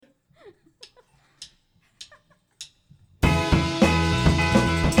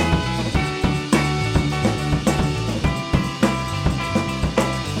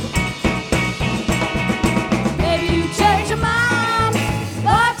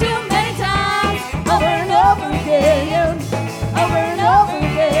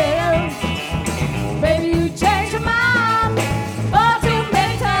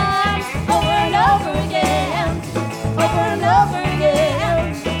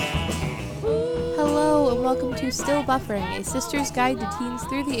welcome to Still Buffering, a sister's guide to teens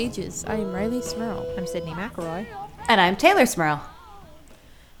through the ages. I am Riley Smurl. I'm Sydney McElroy. And I'm Taylor Smurl.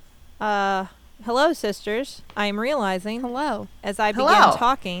 Hello, sisters. I am realizing, Hello. as I began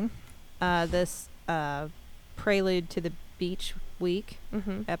talking, this prelude to the beach week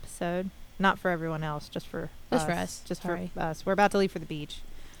episode, not for everyone else, just for us. Just for us. We're about to leave for the beach,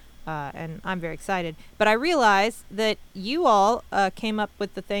 and I'm very excited. But I realized that you all came up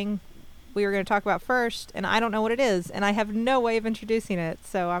with the thing we were going to talk about first, and I don't know what it is, and I have no way of introducing it,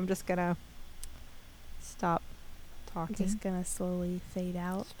 so I'm just going to stop talking. Just gonna slowly fade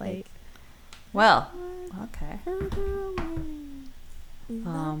out. Like, well, okay.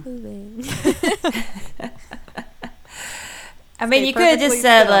 I mean, you could have just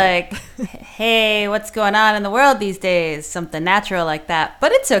said, like, hey, what's going on in the world these days? Something natural like that.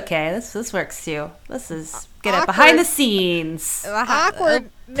 But it's okay. This works, too. This is get it behind the scenes.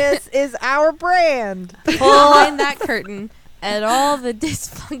 Awkwardness is our brand. Behind that curtain and all the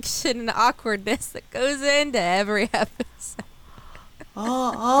dysfunction and awkwardness that goes into every episode.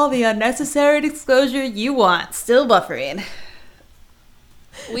 All the unnecessary disclosure you want. Still buffering.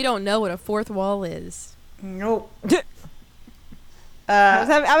 We don't know what a fourth wall is. Nope.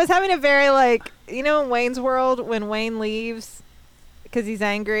 I was having a very, like, you know in Wayne's World when Wayne leaves because he's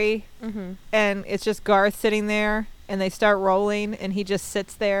angry and it's just Garth sitting there and they start rolling and he just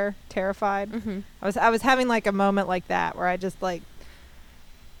sits there terrified. I was having like a moment like that where I just like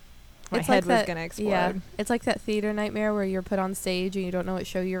my head was going to explode. Yeah, it's like that theater nightmare where you're put on stage and you don't know what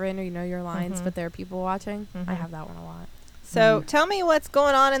show you're in or you know your lines, but there are people watching. I have that one a lot. So tell me what's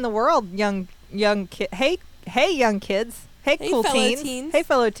going on in the world, young kid. Hey, young kids. Hey, cool teens. Hey,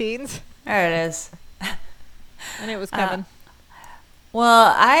 fellow teens. There it is. I knew it was coming.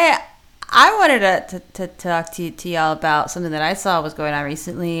 Well, I wanted to talk to y'all about something that I saw was going on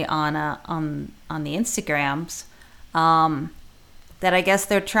recently on the Instagrams. That I guess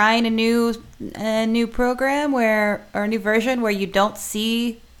they're trying a new program or a new version where you don't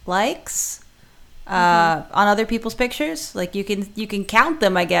see likes on other people's pictures. Like you can count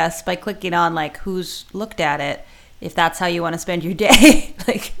them, I guess, by clicking on like who's looked at it. If that's how you want to spend your day,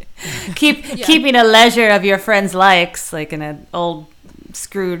 like keeping a ledger of your friends' likes, like in an old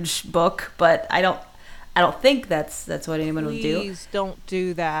Scrooge book. But I don't think that's what anyone will do. Please don't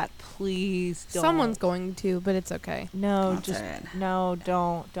do that. Please don't. Someone's going to, but it's okay. No,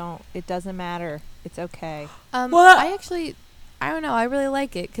 don't. It doesn't matter. It's okay. I don't know. I really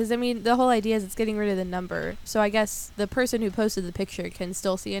like it because, I mean, the whole idea is it's getting rid of the number. So I guess the person who posted the picture can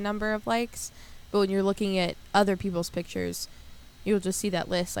still see a number of likes. But when you're looking at other people's pictures, you'll just see that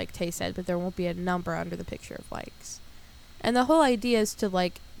list, like Tay said, but there won't be a number under the picture of likes. And the whole idea is to,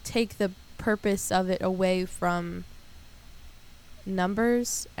 like, take the purpose of it away from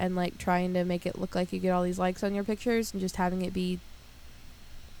numbers and, like, trying to make it look like you get all these likes on your pictures and just having it be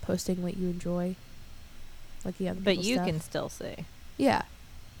posting what you enjoy. Like the other But people's you stuff. can still see. Yeah.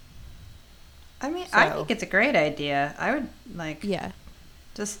 I mean, I think it's a great idea. I would like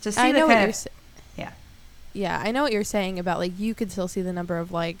just to see I the know kind what of Yeah, I know what you're saying about, like, you can still see the number of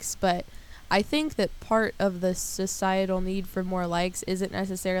likes, but I think that part of the societal need for more likes isn't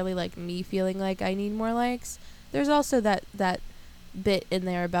necessarily, like, me feeling like I need more likes. There's also that bit in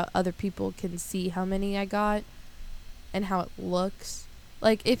there about other people can see how many I got and how it looks.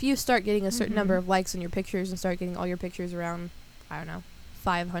 Like, if you start getting a certain number of likes on your pictures and start getting all your pictures around, I don't know,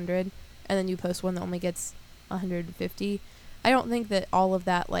 500, and then you post one that only gets 150, I don't think that all of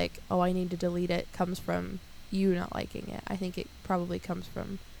that, like, oh, I need to delete it, comes from you not liking it. I think it probably comes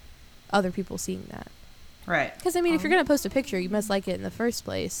from other people seeing that. Right. Because, I mean, if you're going to post a picture, you must like it in the first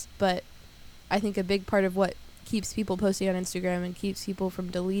place. But I think a big part of what keeps people posting on Instagram and keeps people from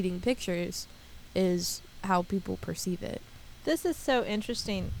deleting pictures is how people perceive it. This is so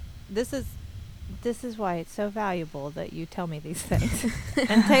interesting. This is why it's so valuable that you tell me these things.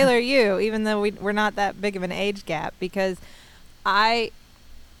 And Taylor, you, even though we're not that big of an age gap, because I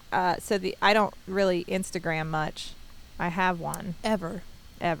don't really Instagram much. I have one. Ever.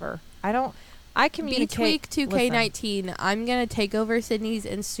 I communicate. Beach Week 2K19, I'm going to take over Sydney's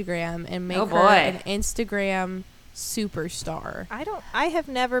Instagram and make her an Instagram superstar. I have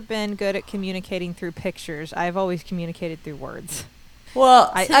never been good at communicating through pictures. I've always communicated through words.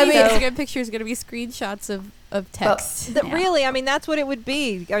 Well, I mean, Instagram picture is going to be screenshots of text. Really, I mean, that's what it would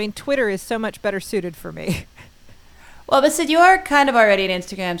be. I mean, Twitter is so much better suited for me. Well, but Sid, you are kind of already an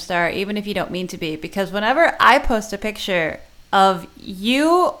Instagram star, even if you don't mean to be, because whenever I post a picture of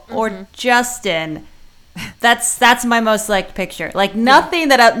you or Justin, that's my most liked picture. Like nothing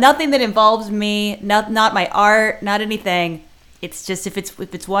that involves me, not my art, not anything. It's just if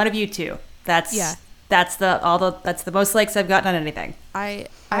it's one of you two, that's That's the most likes I've gotten on anything. I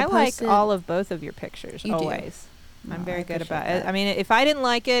like all of both of your pictures always. I'm very good about it. I mean, if I didn't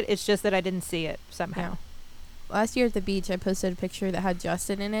like it, it's just that I didn't see it somehow. Yeah. Last year at the beach, I posted a picture that had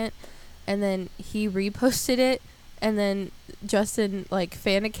Justin in it, and then he reposted it, and then Justin, like,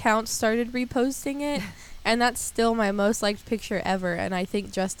 fan accounts started reposting it, and that's still my most liked picture ever, and I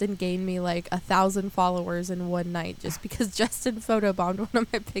think Justin gained me, like, 1,000 followers in one night just because Justin photobombed one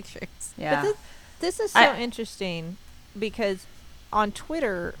of my pictures. Yeah. But this is so interesting because on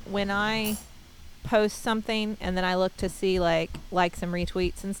Twitter, when I post something and then I look to see likes and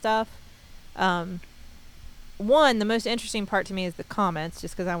retweets and stuff, one, the most interesting part to me is the comments,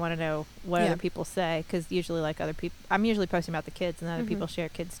 just because I want to know what other people say, because usually I'm usually posting about the kids and other people share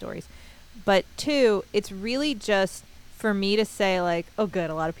kids stories. But two, it's really just for me to say, like, oh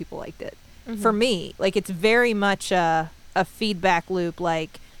good, a lot of people liked it. For me, like, it's very much a feedback loop.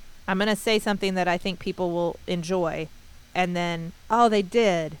 Like, I'm gonna say something that I think people will enjoy, and then they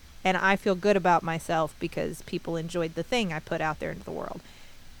did, and I feel good about myself because people enjoyed the thing I put out there into the world.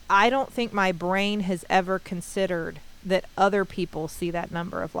 I don't think my brain has ever considered that other people see that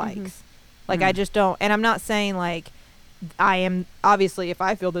number of likes. Like, I just don't. And I'm not saying, like, I am, obviously, if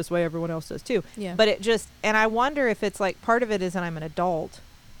I feel this way, everyone else does too. Yeah. But it just, and I wonder if it's like, part of it is that I'm an adult.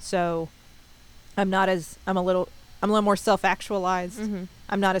 So I'm a little more self-actualized.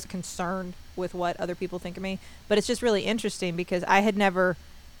 I'm not as concerned with what other people think of me. But it's just really interesting because I had never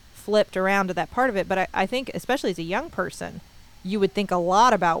flipped around to that part of it. But I think, especially as a young person, you would think a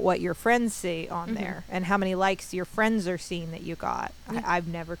lot about what your friends see on there and how many likes your friends are seeing that you got. Yeah. I've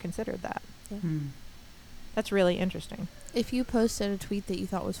never considered that. Yeah. That's really interesting. If you posted a tweet that you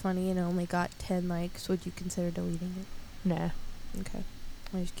thought was funny and it only got 10 likes, would you consider deleting it? Nah. Okay.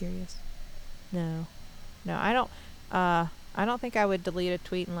 I'm just curious. No, I don't think I would delete a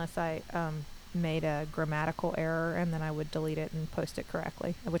tweet unless I made a grammatical error, and then I would delete it and post it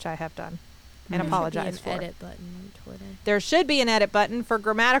correctly, which I have done. And apologize for. Edit button on Twitter. There should be an edit button for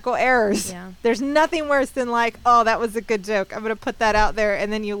grammatical errors. Yeah. There's nothing worse than, like, oh, that was a good joke, I'm going to put that out there,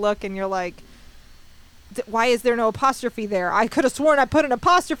 and then you look and you're like, why is there no apostrophe there? I could have sworn I put an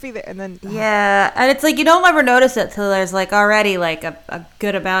apostrophe there. And then yeah, and it's like you don't ever notice it till there's, like, already, like, a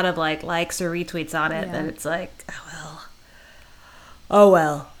good amount of, like, likes or retweets on it, and it's like, oh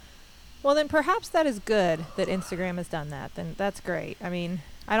well. Well, then perhaps that is good that Instagram has done that. Then that's great. I mean,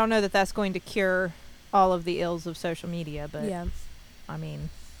 I don't know that that's going to cure all of the ills of social media, but I mean,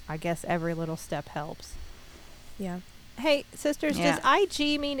 I guess every little step helps. Yeah. Hey, sisters, does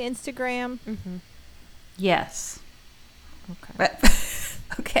IG mean Instagram? Yes. Okay.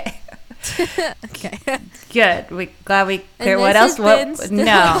 Okay. Okay. Good. Glad we clear. What else?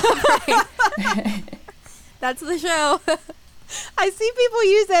 No. That's the show. I see people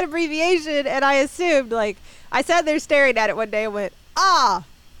use that abbreviation, and I assumed, like, I sat there staring at it one day and went,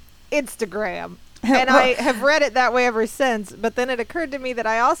 Instagram. And I have read it that way ever since. But then it occurred to me that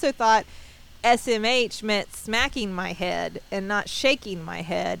I also thought SMH meant smacking my head and not shaking my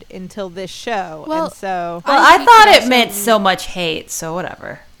head until this show. Well, and so I thought it meant so much hate, so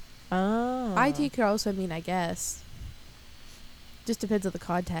whatever. Oh. IT could also mean, I guess. Just depends on the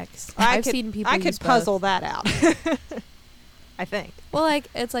context. I've seen people use puzzle both. that out. I think. Well, like,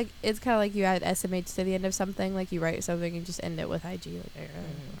 it's kind of like you add SMH to the end of something, like you write something and just end it with IG. Like,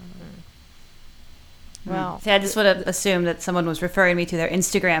 well, see, I just would have assumed that someone was referring me to their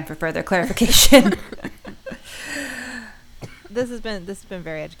Instagram for further clarification. This has been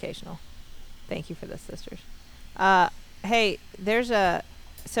very educational. Thank you for this, sisters. Hey,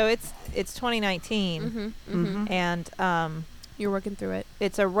 so it's 2019, and you're working through it.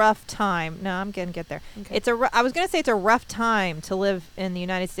 It's a rough time. No, I'm gonna get there. Okay. I was gonna say it's a rough time to live in the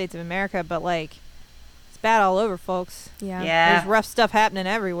United States of America, but, like, it's bad all over, folks. Yeah. There's rough stuff happening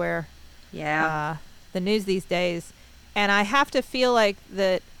everywhere. Yeah. The news these days, and I have to feel like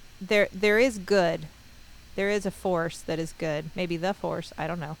that there is good. There is a force that is good. Maybe the force, I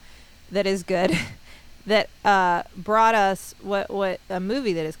don't know, that is good. That brought us what a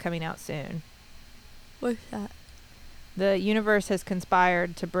movie that is coming out soon. What's that? The universe has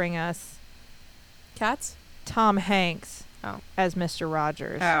conspired to bring us Cats? Tom Hanks as Mr.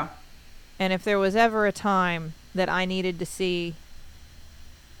 Rogers. Oh. And if there was ever a time that I needed to see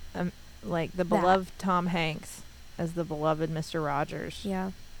like the beloved Tom Hanks as the beloved Mr. Rogers. Yeah.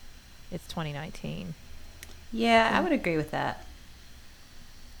 It's 2019. Yeah, I would agree with that.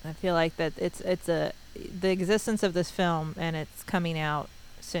 I feel like that the existence of this film and it's coming out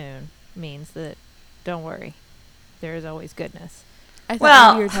soon means that, don't worry, there is always goodness. I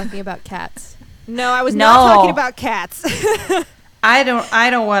thought you were talking about cats. No, I was not talking about cats. I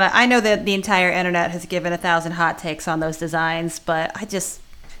don't want to. I know that the entire internet has given 1,000 hot takes on those designs, but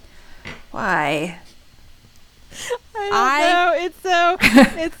why? I don't know.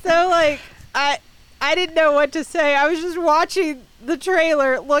 It's so like I didn't know what to say. I was just watching the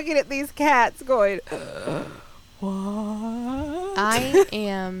trailer, looking at these cats, going, what? I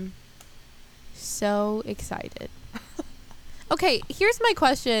am so excited. Okay, here's my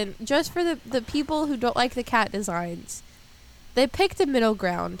question. Just for the people who don't like the cat designs, they picked a middle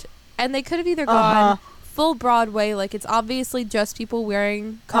ground, and they could have either gone full Broadway, like it's obviously just people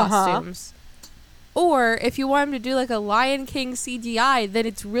wearing costumes, or if you want them to do like a Lion King CGI, then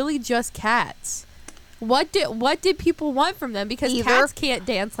it's really just cats. What did people want from them? Because cats can't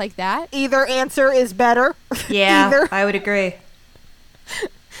dance like that. Either answer is better. Yeah, I would agree.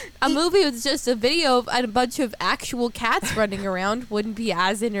 A movie with just a video of a bunch of actual cats running around wouldn't be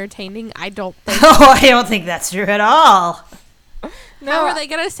as entertaining, I don't think. Oh, I don't think that's true at all. No, how are they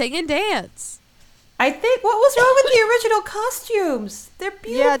going to sing and dance? I think, what was wrong with the original costumes? They're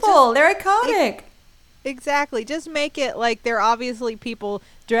beautiful. They're iconic. Exactly. Just make it like they're obviously people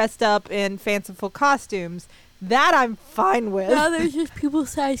dressed up in fanciful costumes. That I'm fine with. No, they're just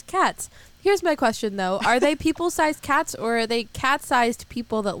people-sized cats. Here's my question, though. Are they people-sized cats, or are they cat-sized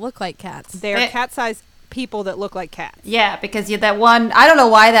people that look like cats? They're cat-sized people that look like cats. Yeah, because you that one, I don't know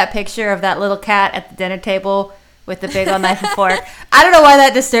why that picture of that little cat at the dinner table with the big old knife and fork, I don't know why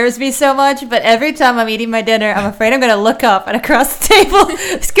that disturbs me so much, but every time I'm eating my dinner, I'm afraid I'm going to look up, and across the table,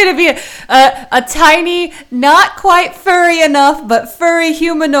 it's going to be a tiny, not quite furry enough, but furry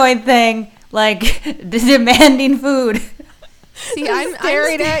humanoid thing, like, demanding food. See, I'm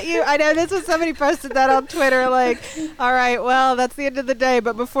staring at you. I know this was somebody posted that on Twitter, like, all right, well, that's the end of the day,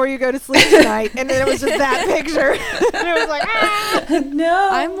 but before you go to sleep tonight, and then it was just that picture. And it was like, ah! No.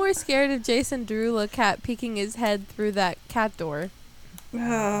 I'm more scared of Jason Derulo cat peeking his head through that cat door.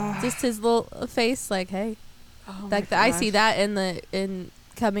 Just his little face, like, hey. Oh like I see that in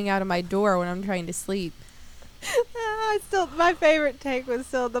coming out of my door when I'm trying to sleep. My favorite take was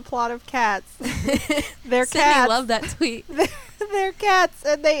still the plot of Cats. They're Sydney cats. loved that tweet. They're cats,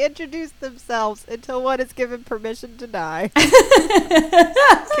 and they introduce themselves until one is given permission to die.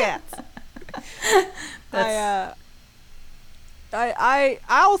 Cats.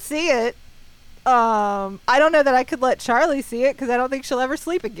 I'll see it. I don't know that I could let Charlie see it because I don't think she'll ever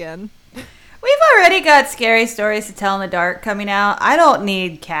sleep again. We've already got scary stories to tell in the dark coming out. I don't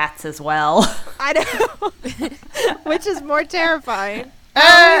need cats as well. I know. Which is more terrifying.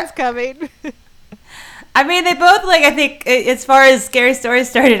 Halloween's coming. I mean, they both, like, I think, as far as scary stories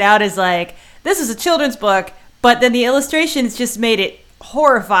started out as, like, this is a children's book, but then the illustrations just made it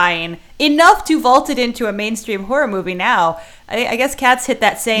horrifying enough to vault it into a mainstream horror movie now. I guess Cats hit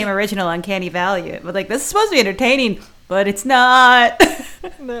that same original uncanny valley. But, like, this is supposed to be entertaining, but it's not.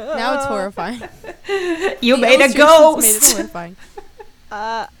 No. Now it's horrifying. You made a ghost. Made it horrifying.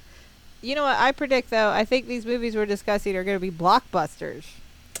 You know what I predict, though? I think these movies we're discussing are going to be blockbusters.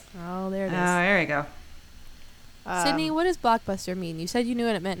 Oh, there it is. Oh, there we go. Sydney, what does blockbuster mean? You said you knew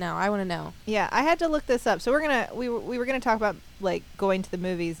what it meant. Now I want to know. Yeah, I had to look this up. So we were gonna talk about like going to the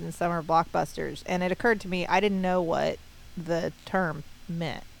movies in summer blockbusters, and it occurred to me I didn't know what the term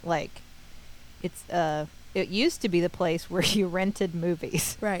meant. Like, it's it used to be the place where you rented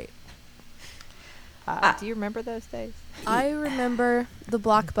movies. Right. Do you remember those days? I remember the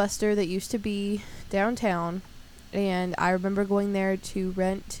Blockbuster that used to be downtown, and I remember going there to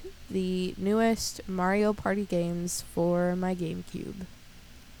rent the newest Mario Party games for my GameCube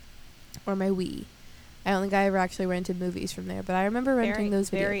or my Wii. I don't think I ever actually rented movies from there, but I remember renting those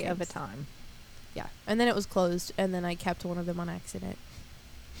video games. Very of a time. Yeah, and then it was closed, and then I kept one of them on accident.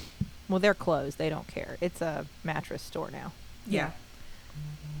 Well, they're closed. They don't care. It's a mattress store now. Yeah.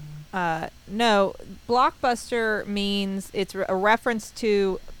 No, Blockbuster means it's a reference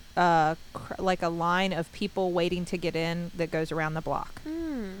to like a line of people waiting to get in that goes around the block.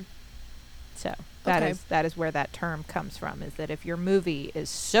 So that is where that term comes from, is that if your movie is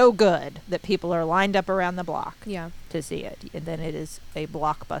so good that people are lined up around the block to see it, and then it is a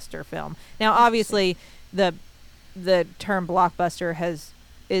blockbuster film. Now, obviously, the term blockbuster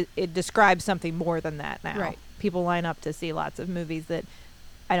it describes something more than that now. Right. People line up to see lots of movies that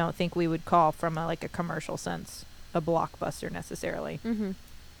I don't think we would call from a commercial sense a blockbuster necessarily. Mm-hmm.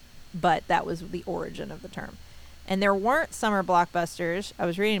 But that was the origin of the term. And there weren't summer blockbusters, I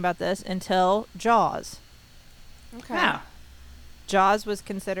was reading about this, until Jaws. Okay. Wow. Jaws was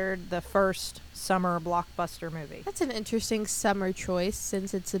considered the first summer blockbuster movie. That's an interesting summer choice,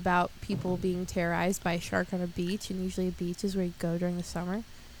 since it's about people being terrorized by a shark on a beach, and usually a beach is where you go during the summer.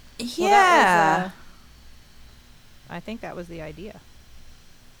 Yeah. I think that was the idea.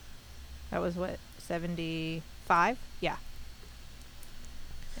 That was what, 75? Yeah.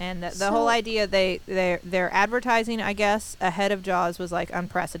 And the whole idea, their advertising, I guess, ahead of Jaws was like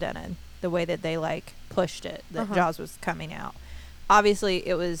unprecedented. The way that they like pushed it, that Jaws was coming out. Obviously,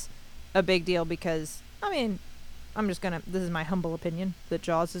 it was a big deal because, I mean, this is my humble opinion, that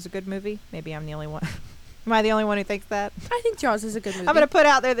Jaws is a good movie. Maybe I'm the only one. Am I the only one who thinks that? I think Jaws is a good movie. I'm going to put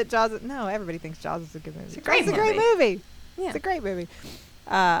out there that Jaws is... No, everybody thinks Jaws is a good movie. It's a great movie. Yeah. It's a great movie.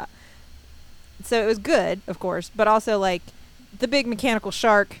 So it was good, of course, but also, like, the big mechanical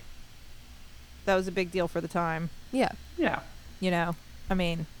shark, that was a big deal for the time. Yeah. Yeah. You know, I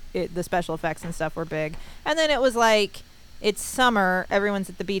mean, the special effects and stuff were big. And then it was like, it's summer, everyone's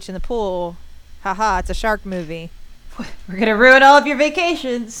at the beach in the pool. Haha, it's a shark movie. We're going to ruin all of your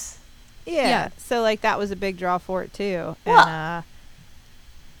vacations. Yeah. So, like, that was a big draw for it, too. Well,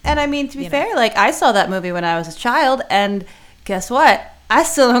 and I mean, to be fair, like, I saw that movie when I was a child, and guess what? I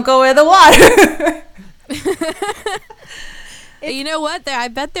still don't go in the water. You know what? I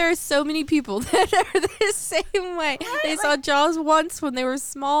bet there are so many people that are the same way. They saw Jaws once when they were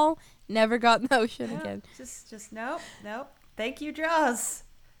small, never got in the ocean again. Just nope. Thank you, Jaws.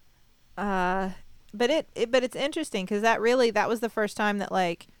 But it's interesting because that was the first time that,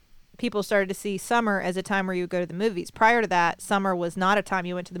 like, people started to see summer as a time where you would go to the movies. Prior to that, summer was not a time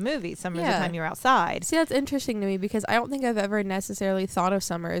you went to the movies. Summer was a time you were outside. See, that's interesting to me because I don't think I've ever necessarily thought of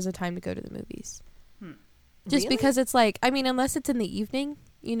summer as a time to go to the movies. Just really? Because it's like, I mean, unless it's in the evening,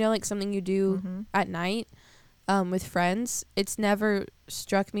 you know, like something you do at night with friends, it's never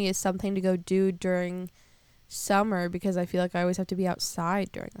struck me as something to go do during summer because I feel like I always have to be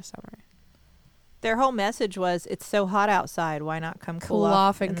outside during the summer. Their whole message was, it's so hot outside, why not come cool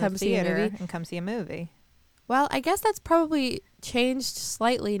off and come see a movie? And come see a movie. Well, I guess that's probably changed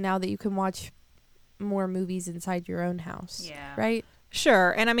slightly now that you can watch more movies inside your own house. Yeah. Right?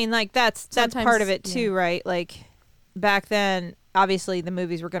 Sure. And I mean, like, that's part of it too, right? Like, back then, obviously the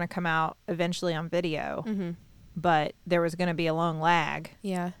movies were going to come out eventually on video, but there was going to be a long lag.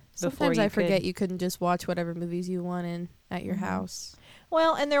 Yeah. Sometimes I forget you couldn't just watch whatever movies you wanted at your house.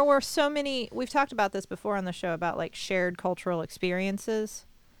 Well, and there were so many, we've talked about this before on the show about, like, shared cultural experiences.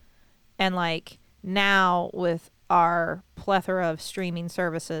 And, like, now with our plethora of streaming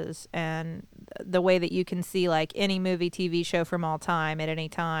services and the way that you can see, like, any movie, TV show from all time at any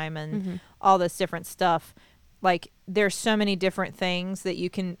time and all this different stuff, like, there's so many different things that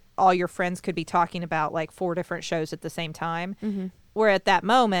all your friends could be talking about, like, 4 different shows at the same time. Where at that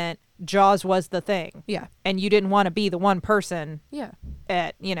moment, Jaws was the thing. Yeah. And you didn't want to be the one person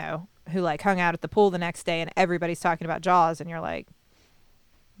at, you know, who, like, hung out at the pool the next day and everybody's talking about Jaws and you're like,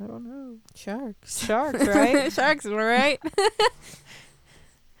 I don't know. Sharks, right? Sharks, right?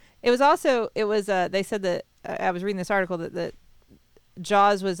 It was they said that, I was reading this article that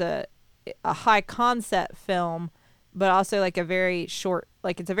Jaws was a high concept film, but also, like, it's a very short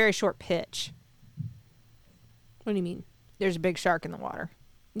pitch. What do you mean? There's a big shark in the water.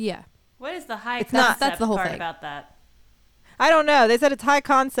 Yeah. What is the high concept that's the whole part thing about that? I don't know. They said it's high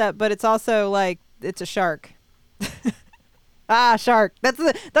concept, but it's also, like, it's a shark. Shark.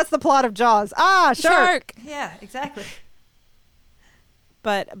 That's the plot of Jaws. Shark. Yeah, exactly.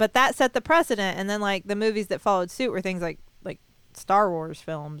 But that set the precedent, and then, like, the movies that followed suit were things like Star Wars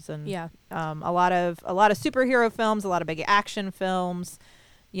films and a lot of superhero films, a lot of big action films,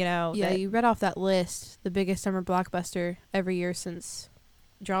 you know. Yeah, you read off that list, the biggest summer blockbuster every year since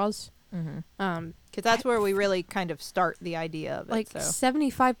Jaws. Because that's where we really kind of start the idea of it. Like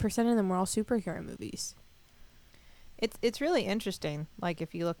 75% of them were all superhero movies. It's really interesting. Like,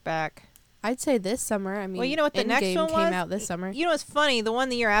 if you look back, I'd say this summer. I mean, well, you know what the next one came out this summer. You know what's funny? The one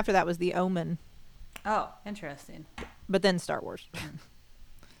the year after that was The Omen. Oh, interesting. But then Star Wars.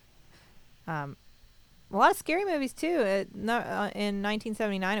 A lot of scary movies too. In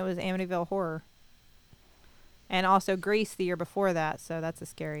 1979, it was Amityville Horror, and also Grease the year before that. So that's a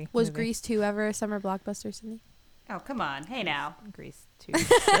scary. Was movie. Grease 2 ever a summer blockbuster, Sydney? Oh, come on. Hey, now. Grease 2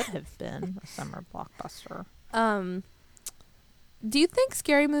 should have been a summer blockbuster. Do you think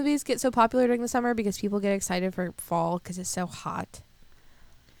scary movies get so popular during the summer because people get excited for fall because it's so hot?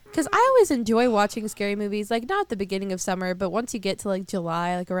 Because I always enjoy watching scary movies, like, not at the beginning of summer, but once you get to, like,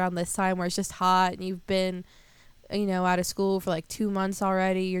 July, like, around this time where it's just hot and you've been, you know, out of school for, like, 2 months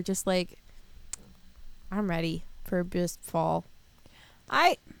already, you're just like, I'm ready for just fall.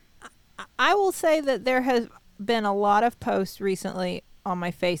 I will say that there has been a lot of posts recently on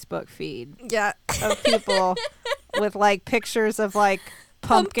my Facebook feed of people with, like, pictures of, like,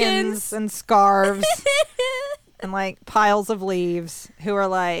 pumpkins and scarves and like piles of leaves who are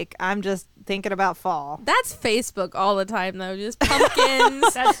like, I'm just thinking about fall. That's Facebook all the time, though. Just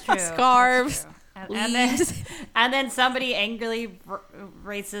pumpkins. That's true. Scarves. That's true. And then somebody angrily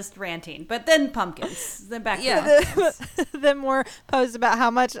racist ranting, but then pumpkins. Then back to pumpkins. Then more posts about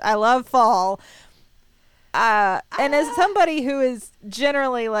how much I love fall. And as somebody who is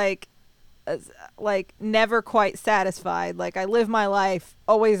generally like never quite satisfied, like I live my life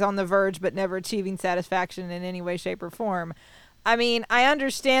always on the verge but never achieving satisfaction in any way, shape, or form. I mean, I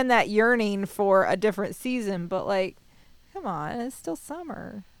understand that yearning for a different season, but like, come on, it's still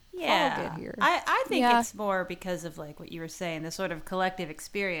summer. Yeah, I think it's more because of like what you were saying, the sort of collective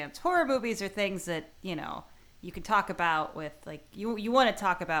experience. Horror movies are things that, you know, you can talk about with like you want to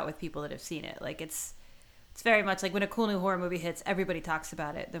talk about with people that have seen it. Like it's very much like when a cool new horror movie hits, everybody talks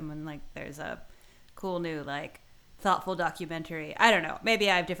about it. Then when like there's a cool new like thoughtful documentary, I don't know,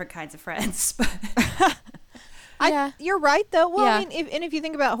 maybe I have different kinds of friends, but you're right though. Well, I mean, if you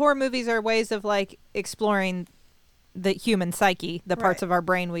think about horror movies are ways of like exploring the human psyche, the parts of our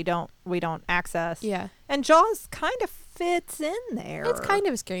brain we don't access. Yeah. And Jaws kind of fits in there. It's kind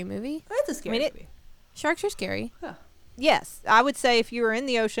of a scary movie. It's a scary movie. Sharks are scary. Huh. Yes. I would say if you were in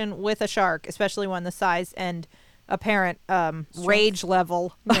the ocean with a shark, especially one the size and apparent rage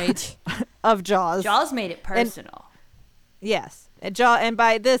level of Jaws. Jaws made it personal. Yes. And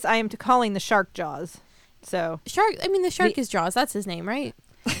by this I am calling the shark Jaws. So the shark is Jaws. That's his name, right?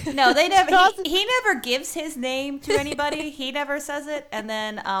 No, they never. He never gives his name to anybody. He never says it. And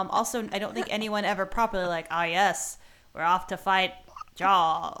then also, I don't think anyone ever properly like, oh yes, we're off to fight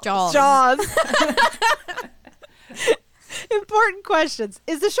Jaws. Important questions.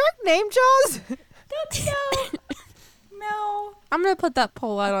 Is the shark named Jaws? Don't know. No. I'm gonna put that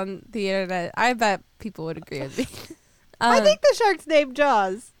poll out on the internet. I bet people would agree with me. I think the shark's named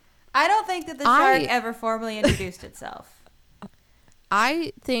Jaws. I don't think that the shark ever formally introduced itself.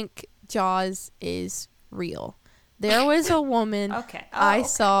 I think Jaws is real. There was a woman I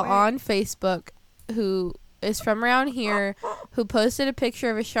saw on Facebook who is from around here who posted a picture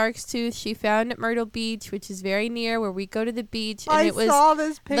of a shark's tooth she found at Myrtle Beach, which is very near where we go to the beach. And it was saw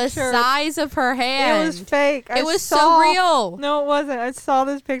this picture. The size of her hand. It was fake. It was so real. No, it wasn't. I saw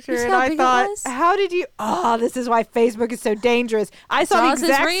this picture and I thought, how did you... Oh, this is why Facebook is so dangerous. I saw the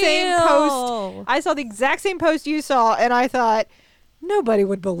exact same post. I saw the exact same post you saw and I thought... Nobody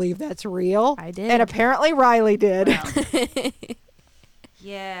would believe that's real. I did. And apparently Riley did. Wow.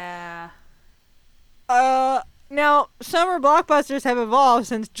 Yeah. Now, summer blockbusters have evolved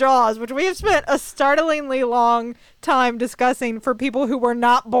since Jaws, which we have spent a startlingly long time discussing for people who were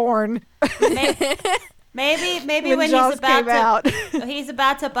not born. Maybe when Jaws he's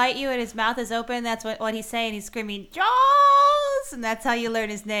about to bite you and his mouth is open, that's what he's saying. He's screaming, Jaws! And that's how you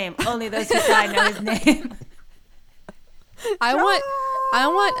learn his name. Only those who die know his name. I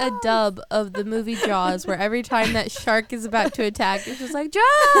want a dub of the movie Jaws where every time that shark is about to attack, it's just like,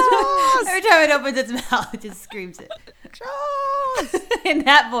 Jaws! Every time it opens its mouth, it just screams it. Jaws! In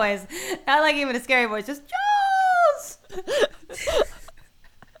that voice. Not like even a scary voice, just Jaws!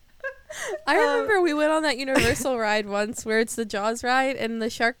 I remember we went on that Universal ride once where it's the Jaws ride and the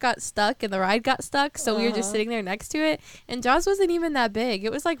shark got stuck and the ride got stuck, so we were just sitting there next to it, and Jaws wasn't even that big.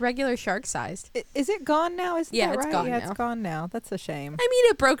 It was like regular shark sized. Is it gone now? It's gone now. It's gone now. That's a shame. I mean,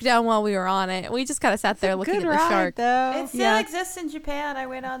 it broke down while we were on it. We just kind of sat there looking at the shark. Though. It still exists in Japan. I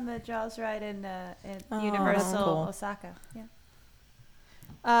went on the Jaws ride in Universal Osaka. Yeah.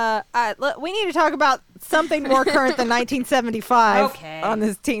 We need to talk about something more current than 1975 on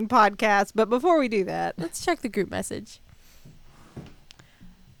this teen podcast. But before we do that, let's check the group message.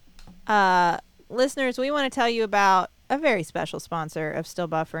 Listeners, we want to tell you about a very special sponsor of Still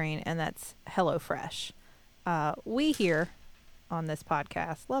Buffering, and that's HelloFresh. We here on this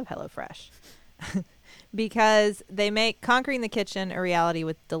podcast love HelloFresh because they make conquering the kitchen a reality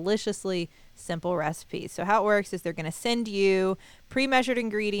with deliciously simple recipes. So how it works is they're going to send you pre-measured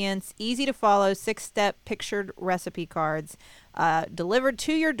ingredients, easy to follow, 6-step pictured recipe cards delivered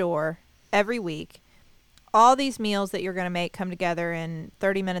to your door every week. All these meals that you're going to make come together in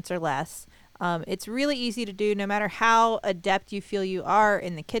 30 minutes or less. It's really easy to do no matter how adept you feel you are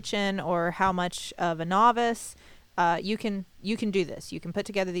in the kitchen or how much of a novice. You can do this. You can put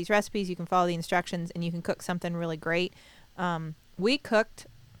together these recipes, you can follow the instructions, and you can cook something really great. We cooked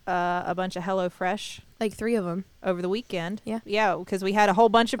a bunch of HelloFresh, like 3 of them over the weekend. Yeah, because we had a whole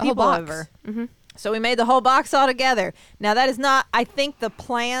bunch of people over. Mm-hmm. So we made the whole box all together. Now that is not, I think the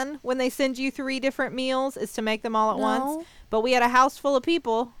plan when they send you 3 different meals is to make them all at once. But we had a house full of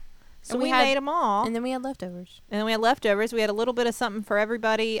people, So we made them all. And then we had leftovers. We had a little bit of something for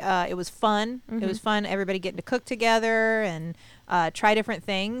everybody. It was fun. Mm-hmm. It was fun. Everybody getting to cook together and try different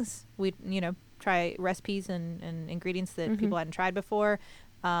things. We, try recipes and ingredients that people hadn't tried before.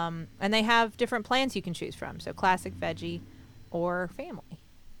 And they have different plans you can choose from. So classic, veggie, or family.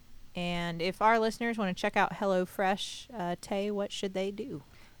 And if our listeners want to check out HelloFresh, Tay, what should they do?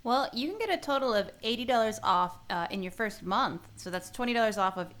 Well, you can get a total of $80 off in your first month. So that's $20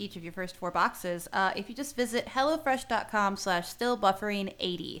 off of each of your first 4 boxes. If you just visit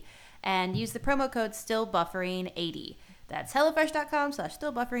HelloFresh.com/stillbuffering80 and use the promo code stillbuffering80. That's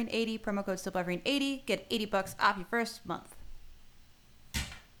HelloFresh.com/stillbuffering80, promo code stillbuffering80. Get $80 off your first month.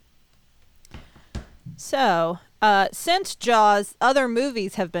 So, since Jaws, other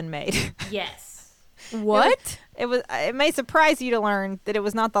movies have been made. Yes. What? It may surprise you to learn that it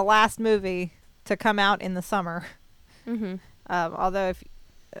was not the last movie to come out in the summer. Mm-hmm. Although, if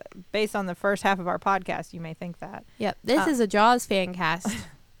based on the first half of our podcast, you may think that. Yep, this is a Jaws fan cast.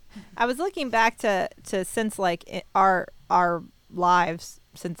 I was looking back to since like our lives,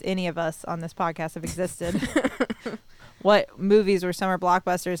 since any of us on this podcast have existed. What movies were summer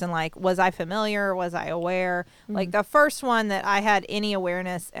blockbusters, and like, was I familiar? Was I aware? Mm-hmm. Like the first one that I had any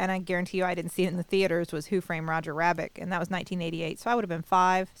awareness, and I guarantee you I didn't see it in the theaters, was Who Framed Roger Rabbit, and that was 1988. So I would have been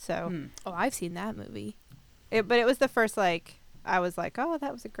 5. So, Oh, I've seen that movie. But it was the first, like, I was like, oh,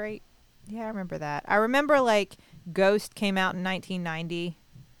 that was a great. Yeah, I remember that. I remember like Ghost came out in 1990.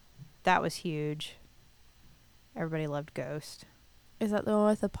 That was huge. Everybody loved Ghost. Is that the one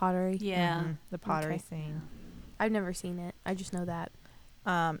with the pottery? Yeah, the pottery scene. I've never seen it. I just know that.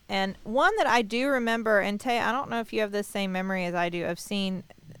 And one that I do remember, and Tay, I don't know if you have the same memory as I do, I've seen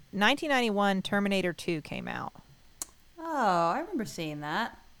 1991 Terminator 2 came out. Oh, I remember seeing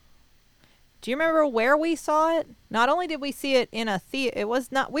that. Do you remember where we saw it? Not only did we see it in a theater,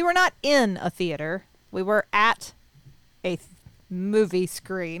 we were not in a theater. We were at a movie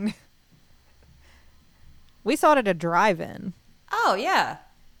screen. We saw it at a drive-in. Oh, yeah.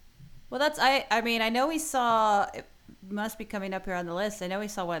 Well, I mean, I know we saw, it must be coming up here on the list. I know we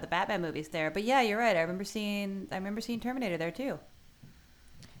saw one of the Batman movies there, but yeah, you're right. I remember seeing Terminator there too.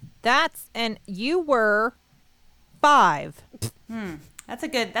 And you were 5. That's a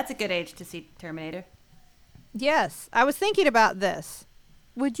good age to see Terminator. Yes. I was thinking about this.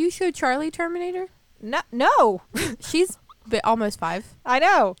 Would you show Charlie Terminator? No. She's almost 5. I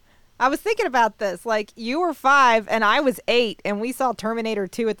know. I was thinking about this. Like, you were 5 and I was 8, and we saw Terminator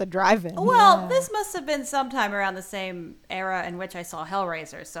 2 at the drive-in. Well, this must have been sometime around the same era in which I saw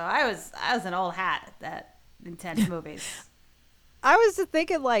Hellraiser. So I was an old hat at that intense movies. I was just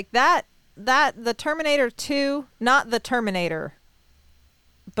thinking like that the Terminator 2, not the Terminator,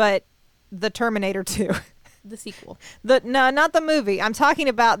 but the Terminator 2. The sequel. No, not the movie. I'm talking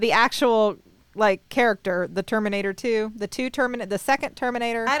about the actual like character, the Terminator 2, the second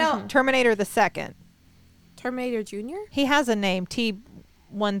Terminator. Terminator the second. Terminator Jr.? He has a name, T1000,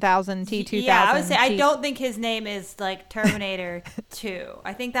 T2000. Yeah, I would say I don't think his name is like Terminator 2.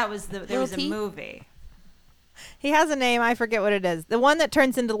 I think that was there was a movie. He has a name, I forget what it is. The one that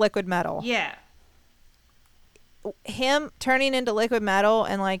turns into liquid metal. Yeah. Him turning into liquid metal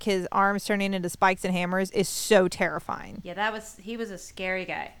and like his arms turning into spikes and hammers is so terrifying. Yeah, he was a scary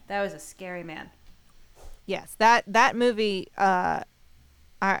guy. That was a scary man. Yes, that movie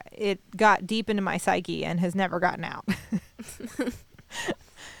it got deep into my psyche and has never gotten out.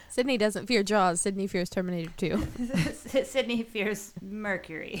 Sydney doesn't fear Jaws. Sydney fears Terminator 2. Sydney fears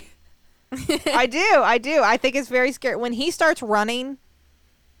Mercury. I do. I think it's very scary when he starts running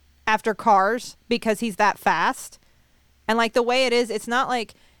after cars because he's that fast. And like the way it is, it's not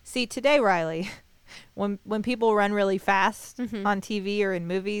like, see today, Riley, when people run really fast on TV or in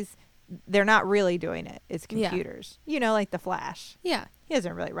movies, they're not really doing it. It's computers. Yeah. You know, like the Flash. Yeah. He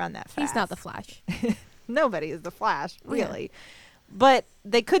doesn't really run that fast. He's not the Flash. Nobody is the Flash, really. Yeah. But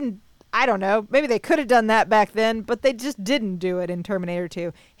they couldn't, I don't know, maybe they could have done that back then, but they just didn't do it in Terminator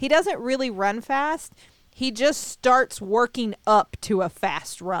 2. He doesn't really run fast. He just starts working up to a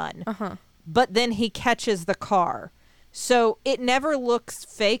fast run. But then he catches the car. So it never looks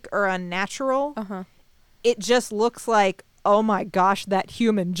fake or unnatural. It just looks like, oh my gosh, that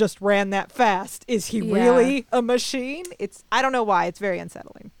human just ran that fast. Is he really a machine? I don't know why. It's very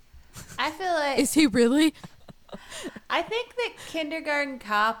unsettling. I feel like... Is he really? I think that Kindergarten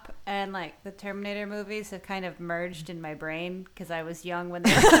Cop and like the Terminator movies have kind of merged in my brain because I was young when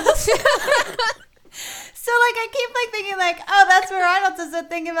they So like I keep like thinking like, oh, that's where Arnold does that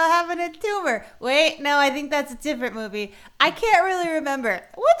thing about having a tumor. Wait, no, I think that's a different movie. I can't really remember. Which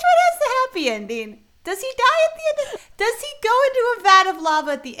one has the happy ending? Does he die at the end? Does he go into a vat of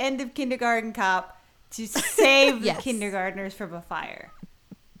lava at the end of Kindergarten Cop to save the kindergartners from a fire?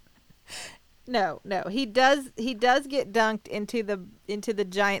 No. He does get dunked into the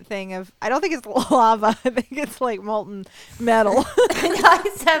giant thing of, I don't think it's lava. I think it's like molten metal. No,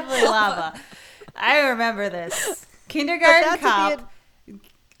 it's definitely lava. I remember this. Kindergarten Cop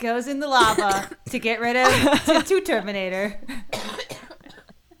goes in the lava to get rid of to Terminator.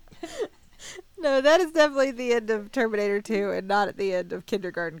 No, that is definitely the end of Terminator 2 and not at the end of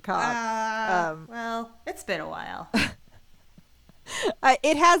Kindergarten Cop. Well, it's been a while.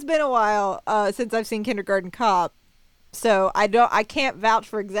 It has been a while since I've seen Kindergarten Cop, so I can't vouch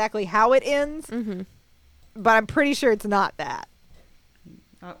for exactly how it ends, but I'm pretty sure it's not that.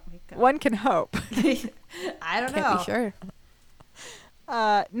 Oh, one can hope. I don't know. Can't be sure.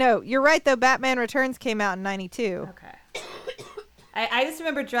 No, you're right though. Batman Returns came out in '92. Okay. I just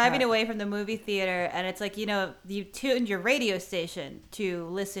remember driving away from the movie theater, and it's like, you tuned your radio station to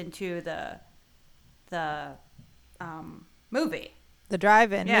listen to the movie. The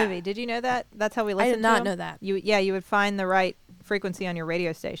drive-in movie. Did you know that? That's how we listened to I did not know that. You would find the right frequency on your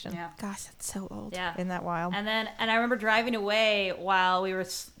radio station. Yeah. Gosh, that's so old. Yeah. Isn't that wild? And I remember driving away while we were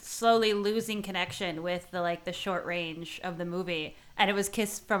slowly losing connection with the short range of the movie, and it was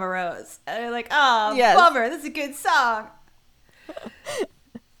 "Kiss from a Rose." And they're like, "Oh, bummer! This is a good song."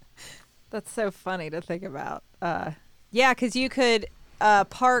 That's so funny to think about. Yeah, because you could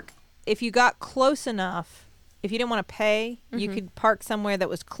park if you got close enough. If you didn't want to pay, you could park somewhere that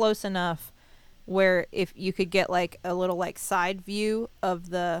was close enough where if you could get like a little side view of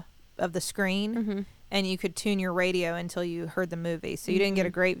the screen, and you could tune your radio until you heard the movie. So you didn't get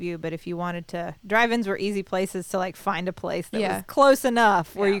a great view, but if you wanted to, drive-ins were easy places to find a place that was close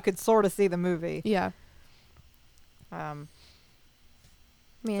enough where you could sort of see the movie. Yeah. Man,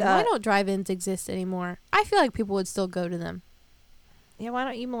 why don't drive-ins exist anymore? I feel like people would still go to them. Yeah, why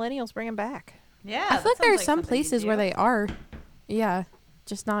don't you millennials bring them back? Yeah, I feel like there are some places where they are. Yeah,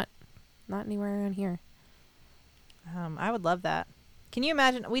 just not anywhere around here. I would love that. Can you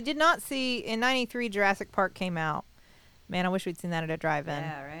imagine? We did not see, in '93, Jurassic Park came out. Man, I wish we'd seen that at a drive-in.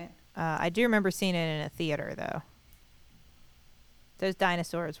 Yeah, right. I do remember seeing it in a theater, though. Those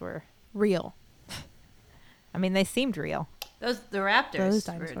dinosaurs were real. I mean, they seemed real. The raptors. Those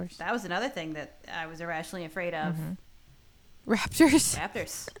dinosaurs. That was another thing that I was irrationally afraid of. Raptors.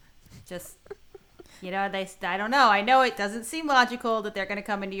 Just, I don't know. I know it doesn't seem logical that they're going to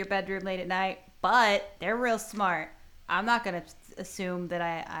come into your bedroom late at night, but they're real smart. I'm not going to assume that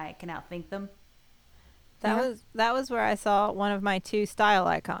I can outthink them. That was where I saw one of my two style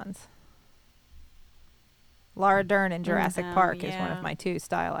icons. Laura Dern in Jurassic Park is one of my two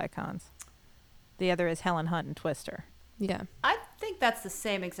style icons. The other is Helen Hunt in Twister. Yeah. I think that's the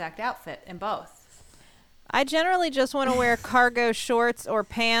same exact outfit in both. I generally just want to wear cargo shorts or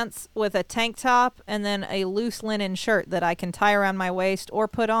pants with a tank top and then a loose linen shirt that I can tie around my waist or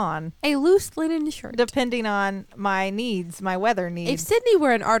put on. A loose linen shirt. Depending on my needs, my weather needs. If Sydney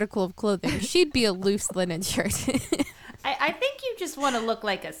were an article of clothing, she'd be a loose linen shirt. I think you just want to look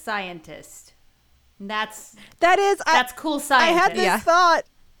like a scientist. That's cool scientist. I had this thought.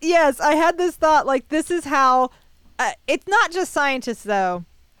 Yes, I had this thought. This is how. It's not just scientists, though.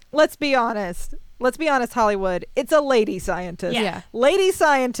 Let's be honest. Let's be honest, Hollywood. It's a lady scientist. Yeah. Lady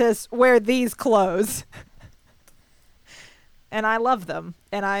scientists wear these clothes. And I love them.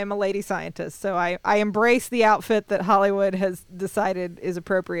 And I am a lady scientist. So I embrace the outfit that Hollywood has decided is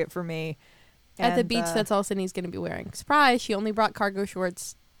appropriate for me. At the beach, that's all Sydney's going to be wearing. Surprise, she only brought cargo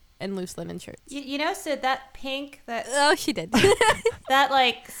shorts and loose linen shirts. You know, Sid, that pink, oh, she did.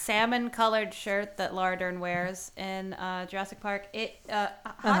 that salmon-colored shirt that Laura Dern wears in Jurassic Park,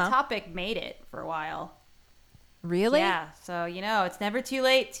 Hot Topic made it for a while. Really? Yeah. So it's never too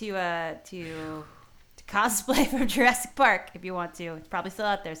late to cosplay from Jurassic Park if you want to. It's probably still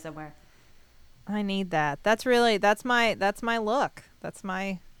out there somewhere. I need that. That's my look. That's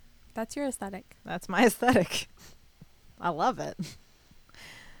your aesthetic. That's my aesthetic. I love it.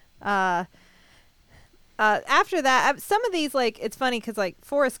 After that, some of these, it's funny because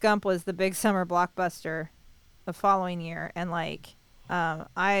Forrest Gump was the big summer blockbuster the following year, and I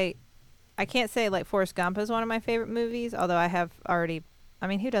can't say Forrest Gump is one of my favorite movies, although I have already. I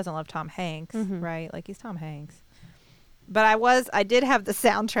mean, who doesn't love Tom Hanks, right? He's Tom Hanks. But I did have the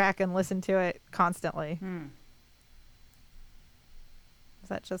soundtrack and listened to it constantly. Is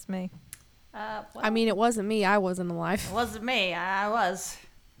that just me? Well, I mean, it wasn't me. I wasn't alive. It wasn't me. I was.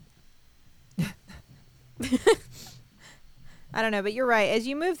 I don't know, but you're right. As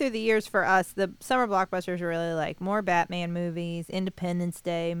you move through the years for us, the summer blockbusters are really more Batman movies, Independence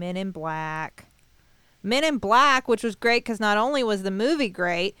Day, Men in Black. Men in Black, which was great because not only was the movie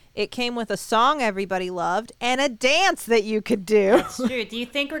great, it came with a song everybody loved and a dance that you could do. That's true. Do you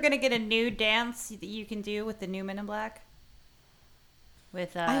think we're going to get a new dance that you can do with the new Men in Black?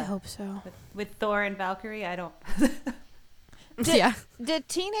 With I hope so. With Thor and Valkyrie? I don't... Did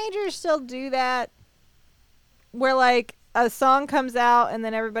teenagers still do that? Where, like, a song comes out and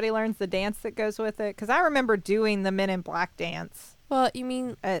then everybody learns the dance that goes with it? Because I remember doing the Men in Black dance. Well, you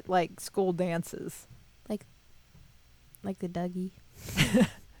mean... At, like, school dances. Like the Dougie.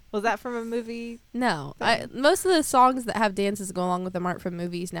 Was that from a movie? No. Most of the songs that have dances that go along with them aren't from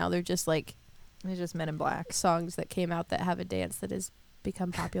movies now. They're just, like... They're just Men in Black. Songs that came out that have a dance that has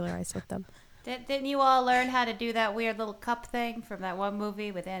become popularized with them. Didn't you all learn how to do that weird little cup thing from that one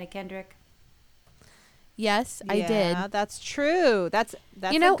movie with Anna Kendrick? Yes, I did. Yeah, that's true. That's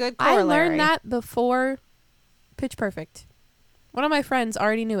a good corollary. I learned that before Pitch Perfect. One of my friends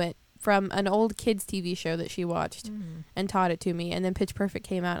already knew it from an old kids TV show that she watched and taught it to me. And then Pitch Perfect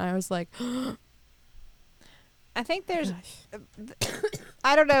came out and I was like, I think there's,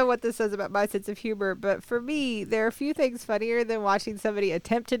 I don't know what this says about my sense of humor, but for me, there are a few things funnier than watching somebody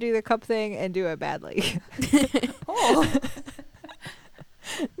attempt to do the cup thing and do it badly. Oh.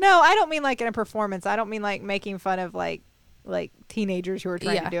 No, I don't mean like in a performance. I don't mean like making fun of like teenagers who are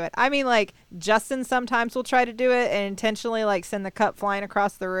trying to do it. I mean like Justin sometimes will try to do it and intentionally like send the cup flying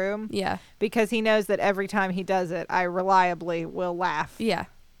across the room. Yeah. Because he knows that every time he does it, I reliably will laugh. Yeah.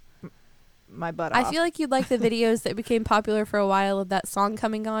 My butt off. I feel like you'd like the videos that became popular for a while of that song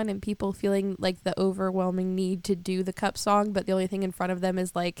coming on and people feeling like the overwhelming need to do the cup song, but the only thing in front of them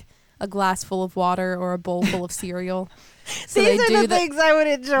is like a glass full of water or a bowl full of cereal. So these are the things I would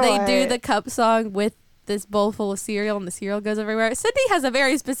enjoy. They do the cup song with this bowl full of cereal and the cereal goes everywhere. Sydney has a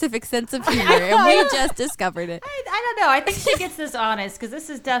very specific sense of humor and we just discovered it. I don't know. I think she gets this honest because this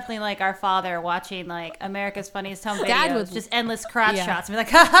is definitely like our father watching like America's Funniest Home Videos. Was just endless crotch shots. And we're like,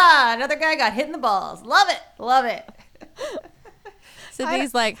 haha, another guy got hit in the balls. Love it. Love it.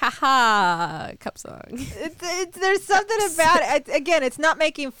 Sydney's like, haha, cup song. There's something about it. Again, it's not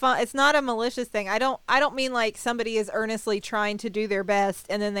making fun. It's not a malicious thing. I don't mean like somebody is earnestly trying to do their best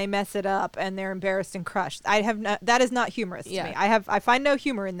and then they mess it up and they're embarrassed and crushed. That is not humorous to me. I find no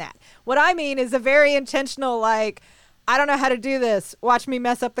humor in that. What I mean is a very intentional like, I don't know how to do this. Watch me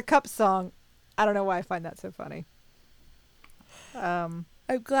mess up the cup song. I don't know why I find that so funny. I'm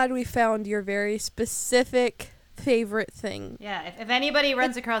glad we found your very specific favorite thing. Yeah, if anybody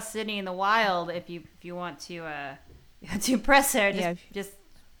runs across Sydney in the wild, if you want to impress her, just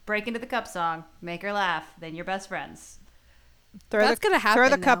break into the cup song, make her laugh, then you're best friends. That's gonna happen. Throw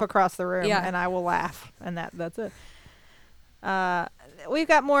the cup across the room, and I will laugh, and that's it. We've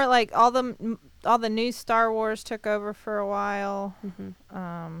got more like all the new Star Wars took over for a while.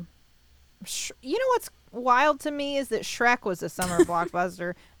 Mm-hmm. You know what's wild to me is that Shrek was a summer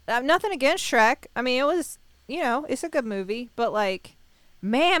blockbuster. Nothing against Shrek. I mean, it was. It's a good movie, but like,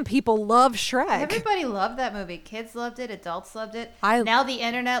 man, people love Shrek. Everybody loved that movie. Kids loved it. Adults loved it. Now the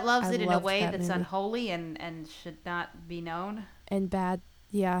internet loves it in a way that's unholy and should not be known. And bad.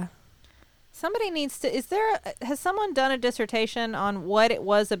 Yeah. Somebody needs to, has someone done a dissertation on what it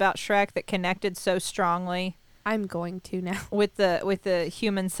was about Shrek that connected so strongly? I'm going to now. With the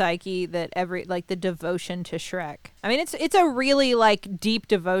human psyche that the devotion to Shrek. I mean, it's a really like deep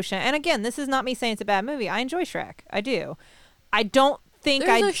devotion. And again, this is not me saying it's a bad movie. I enjoy Shrek. I do. I don't think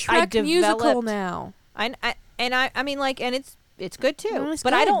There's a Shrek musical now. I mean like, and it's good too.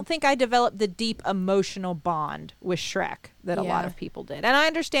 But I don't think I developed the deep emotional bond with Shrek that a lot of people did. And I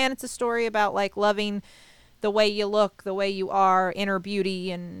understand it's a story about like loving the way you look, the way you are, inner beauty,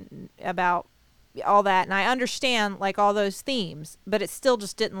 and about all that, and I understand like all those themes, but it still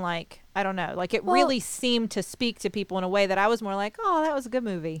just didn't like, I don't know, like it really seemed to speak to people in a way that I was more like, oh, that was a good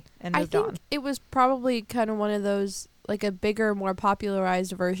movie, and moved on. I think it was probably kind of one of those like a bigger, more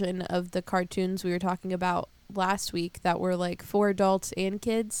popularized version of the cartoons we were talking about last week that were like for adults and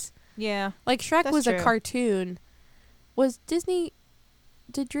kids. Yeah, like Shrek was a cartoon. Was Disney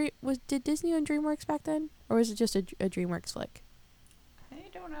did Disney own DreamWorks back then, or was it just a DreamWorks flick? I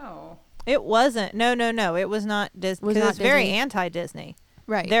don't know. It wasn't. No. It was not Disney. It's very anti-Disney.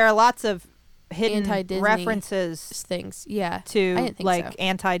 Right. There are lots of hidden references things. Yeah. To like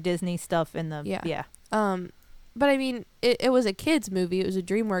anti-Disney stuff in the. Yeah. But I mean, it was a kids movie. It was a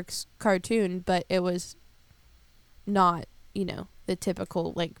DreamWorks cartoon, but it was not, the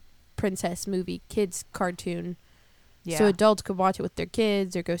typical like princess movie kids cartoon. Yeah. So adults could watch it with their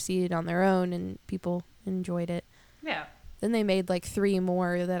kids or go see it on their own, and people enjoyed it. Yeah. Then they made like 3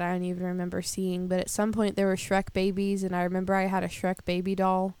 more that I don't even remember seeing. But at some point there were Shrek babies, and I remember I had a Shrek baby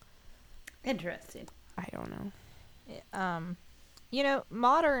doll. Interesting. I don't know.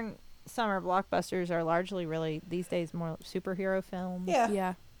 Modern summer blockbusters are largely really these days more superhero films.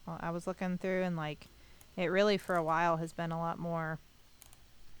 Yeah. Well, I was looking through and it really for a while has been a lot more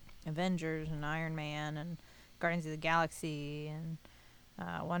Avengers and Iron Man and Guardians of the Galaxy and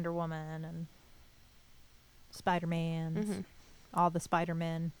Wonder Woman and Spider-Man, all the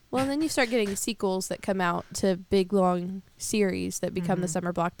Spider-Men. Well, and then you start getting sequels that come out to big, long series that become the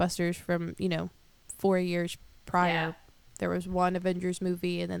summer blockbusters from, 4 years prior. Yeah. There was one Avengers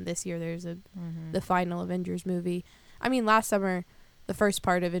movie, and then this year there's the final Avengers movie. I mean, last summer, the first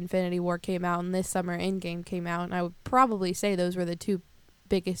part of Infinity War came out, and this summer Endgame came out, and I would probably say those were the two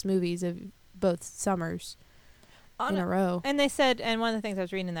biggest movies of both summers in a row. And they said, and one of the things I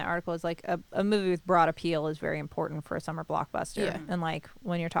was reading in that article is a movie with broad appeal is very important for a summer blockbuster. Yeah. And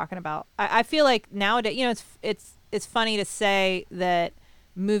when you're talking about, I feel like nowadays, it's funny to say that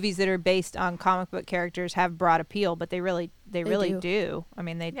movies that are based on comic book characters have broad appeal, but they really do. I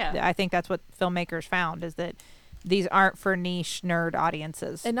mean, I think that's what filmmakers found is that these aren't for niche nerd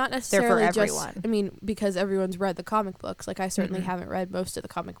audiences. And not necessarily they're for everyone. I mean, because everyone's read the comic books. I certainly haven't read most of the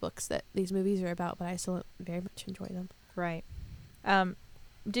comic books that these movies are about, but I still very much enjoy them. Right.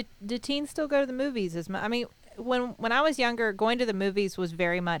 Do teens still go to the movies as much? I mean, when I was younger, going to the movies was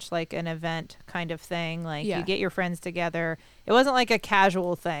very much like an event kind of thing. You get your friends together. It wasn't like a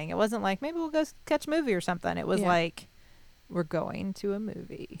casual thing. It wasn't like, maybe we'll go catch a movie or something. It was like, we're going to a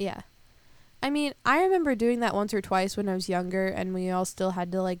movie. Yeah. I mean, I remember doing that once or twice when I was younger, and we all still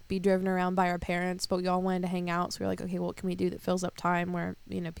had to be driven around by our parents, but we all wanted to hang out. So we were like, okay, what can we do that fills up time where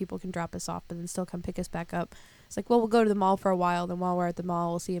people can drop us off but then still come pick us back up? It's like, well, we'll go to the mall for a while, then while we're at the mall,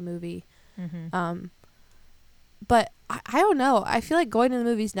 we'll see a movie. But I don't know. I feel like going to the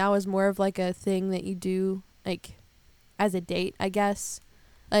movies now is more of a thing that you do as a date, I guess.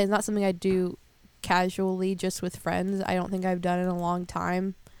 It's not something I do casually just with friends. I don't think I've done it in a long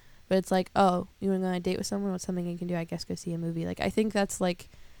time. But it's like, oh, you want to go on a date with someone? What's something you can do? I guess go see a movie. I think that's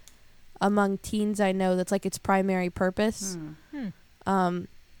among teens I know that's its primary purpose.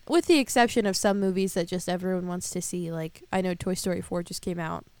 With the exception of some movies that just everyone wants to see. I know Toy Story 4 just came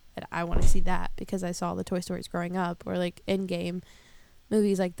out, and I want to see that because I saw the Toy Stories growing up. Or Endgame,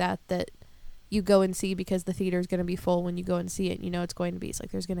 movies like that you go and see because the theater is going to be full when you go and see it. And it's going to be. It's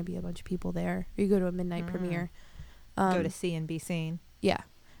there's going to be a bunch of people there. Or you go to a midnight premiere. Go to see and be seen. Yeah.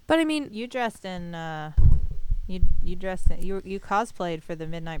 But I mean, you dressed in you cosplayed for the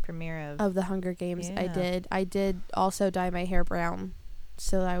midnight premiere of the Hunger Games. Yeah. I did also dye my hair brown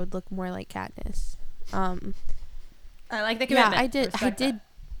so that I would look more like Katniss. I like the commitment. Yeah,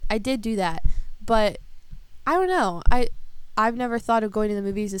 I did do that. But I don't know. I've never thought of going to the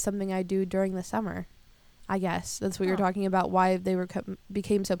movies as something I do during the summer. I guess that's what you're talking about, why they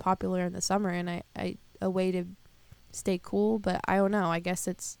became so popular in the summer, and a way to stay cool. But I don't know. I guess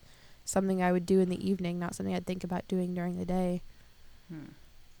it's something I would do in the evening, not something I'd think about doing during the day. And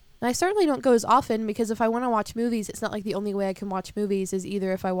I certainly don't go as often because if I want to watch movies, it's not like the only way I can watch movies is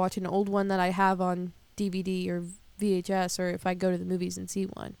either if I watch an old one that I have on DVD or VHS or if I go to the movies and see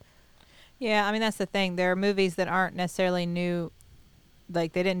one. Yeah, I mean, that's the thing. There are movies that aren't necessarily new. They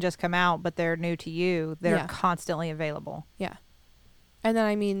didn't just come out, but they're new to you. They're constantly available. Yeah. And then,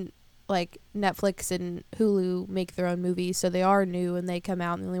 I mean, Netflix and Hulu make their own movies, so they are new and they come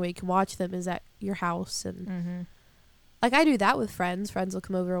out, and the only way you can watch them is at your house. And I do that with friends. Friends will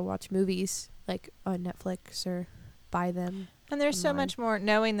come over and watch movies on Netflix or buy them. And there's so much more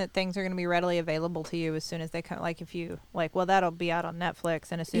knowing that things are going to be readily available to you as soon as they come. If you well, that'll be out on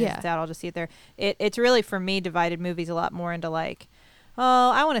Netflix, and as soon as it's out, I'll just see it there. It's really for me divided movies a lot more into oh,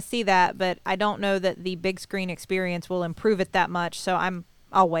 I want to see that, but I don't know that the big screen experience will improve it that much. So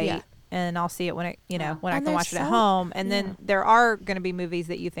I'll wait. Yeah. And I'll see it when when I can watch it at home. And then there are going to be movies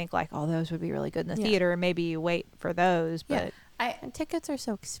that you think oh, those would be really good in the theater. And maybe you wait for those. But and tickets are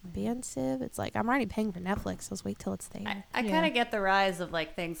so expensive. It's I'm already paying for Netflix. Let's wait till it's there. I kind of get the rise of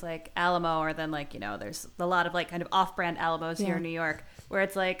things like Alamo, or then there's a lot of kind of off-brand Alamos here in New York, where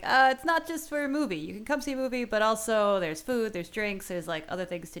it's it's not just for a movie. You can come see a movie, but also there's food, there's drinks, there's other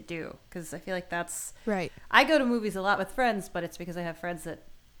things to do. Because I feel that's right. I go to movies a lot with friends, but it's because I have friends that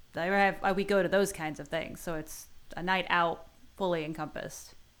we go to those kinds of things, so it's a night out fully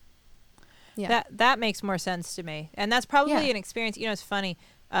encompassed. Yeah, that makes more sense to me, and that's probably an experience. It's funny.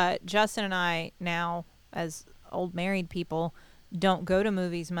 Justin and I now, as old married people, don't go to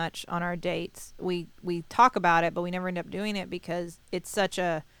movies much on our dates. We talk about it, but we never end up doing it because it's such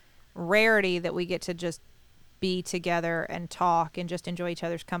a rarity that we get to just be together and talk and just enjoy each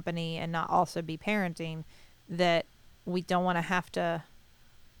other's company and not also be parenting, that we don't want to have to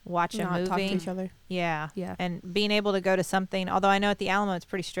watch a movie. Talk to each other. Yeah. And being able to go to something, although I know at the Alamo it's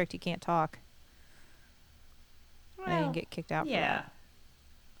pretty strict, you can't talk. Well, and you can get kicked out for that.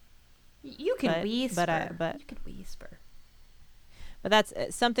 You can whisper. But you can whisper. But that's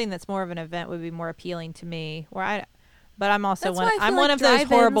something that's more of an event would be more appealing to me. But I'm also I'm one of those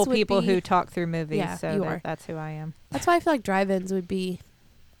horrible people who talk through movies. Yeah, so that's who I am. That's why I feel like drive-ins would be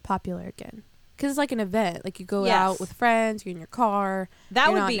popular again. Because it's like an event. Like you go out with friends, you're in your car.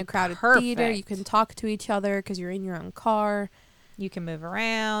 That would be be in a crowded perfect. theater. You can talk to each other because you're in your own car. You can move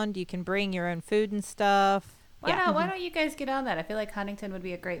around. You can bring your own food and stuff. Why don't you guys get on that? I feel like Huntington would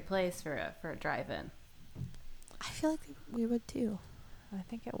be a great place for a drive-in. I feel like we would too. I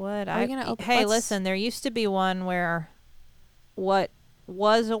think it would. Listen, there used to be one where what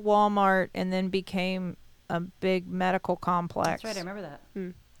was a Walmart and then became a big medical complex. That's right, I remember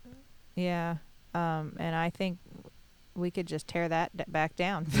that. Yeah. And I think we could just tear that back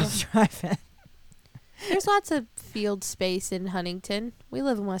down. Drive-in. There's lots of field space in Huntington. We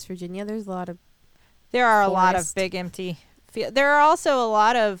live in West Virginia. There's a lot of There are a lot of big empty there are also a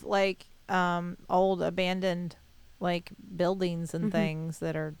lot of like old abandoned like buildings and things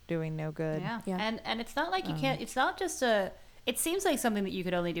that are doing no good. Yeah. And it's not like you can't, it's not just it seems like something that you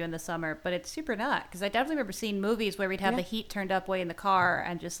could only do in the summer, but it's super not. Because I definitely remember seeing movies where we'd have the heat turned up way in the car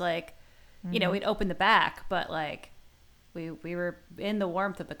and just like, you know, we'd open the back, but like we were in the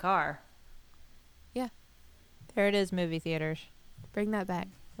warmth of the car. Yeah. There it is, movie theaters. Bring that back.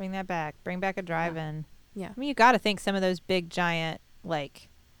 Bring that back. Bring back a drive-in. Yeah. I mean, you got to think some of those big, giant, like,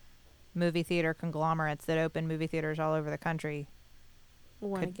 movie theater conglomerates that open movie theaters all over the country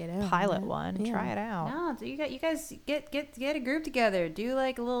could pilot one. Yeah. Try it out. No, you guys get a group together. Do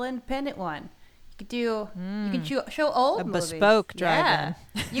like a little independent one. You could do. You can show old movies. Bespoke drive-in.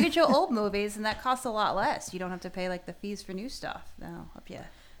 Yeah. You can show old movies, and that costs a lot less. You don't have to pay like the fees for new stuff. No, up yeah.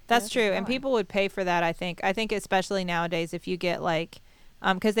 That's true, and people would pay for that. I think especially nowadays, if you get like,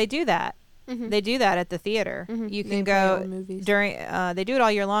 because they do that. They do that at the theater. You can go during. They do it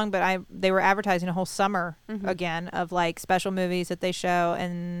all year long, but they were advertising a whole summer again of like special movies that they show,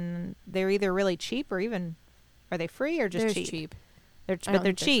 and they're either really cheap or even are they free or just cheap?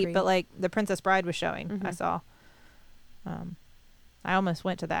 They're cheap, but like The Princess Bride was showing. I saw. I almost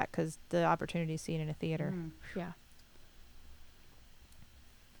went to that because the opportunity to see it in a theater. Yeah.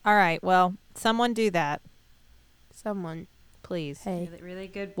 All right. Well, someone do that. Someone. Please. Hey. Really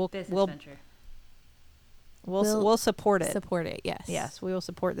good business venture. We'll support it. Support it, yes. Yes, we will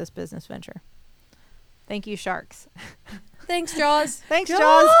support this business venture. Thank you, sharks. Thanks, Jaws. Thanks,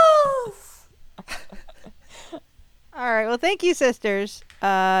 Jaws. All right. Well, thank you, sisters.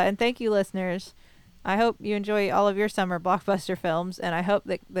 And thank you, listeners. I hope you enjoy all of your summer blockbuster films, and I hope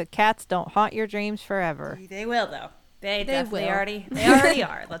that the cats don't haunt your dreams forever. They will, though. They definitely already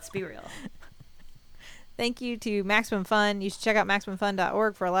are. Let's be real. Thank you to Maximum Fun. You should check out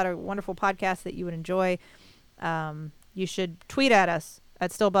MaximumFun.org for a lot of wonderful podcasts that you would enjoy. You should tweet at us at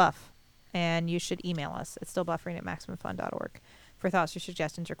StillBuff, and you should email us at stillbuffering@MaximumFun.org for thoughts or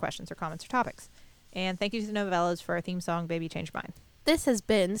suggestions or questions or comments or topics. And thank you to the Novellas for our theme song, Baby Change Mine. This has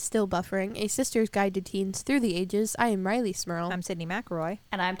been Still Buffering, a sister's guide to teens through the ages. I am Riley Smurl. I'm Sydney McElroy.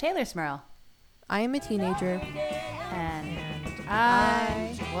 And I'm Taylor Smurl. I am a teenager. And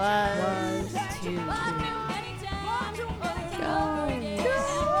I was too.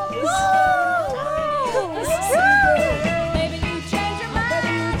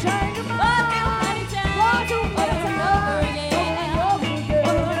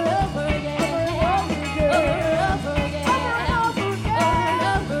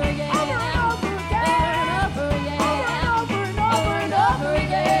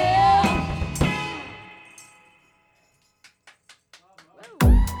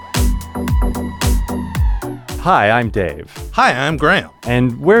 Hi, I'm Dave. Hi, I'm Graham.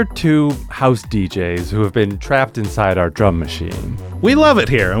 And we're two house DJs who have been trapped inside our drum machine. We love it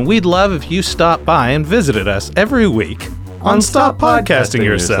here, and we'd love if you stopped by and visited us every week on Stop Podcasting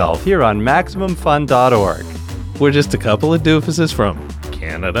Yourself here on MaximumFun.org. We're just a couple of doofuses from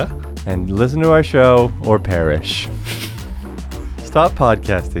Canada. And listen to our show or perish. Stop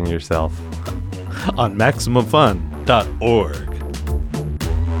podcasting yourself on MaximumFun.org.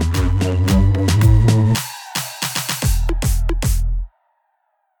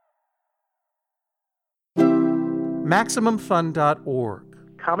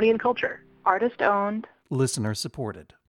 MaximumFun.org. Comedy and culture. Artist owned. Listener supported.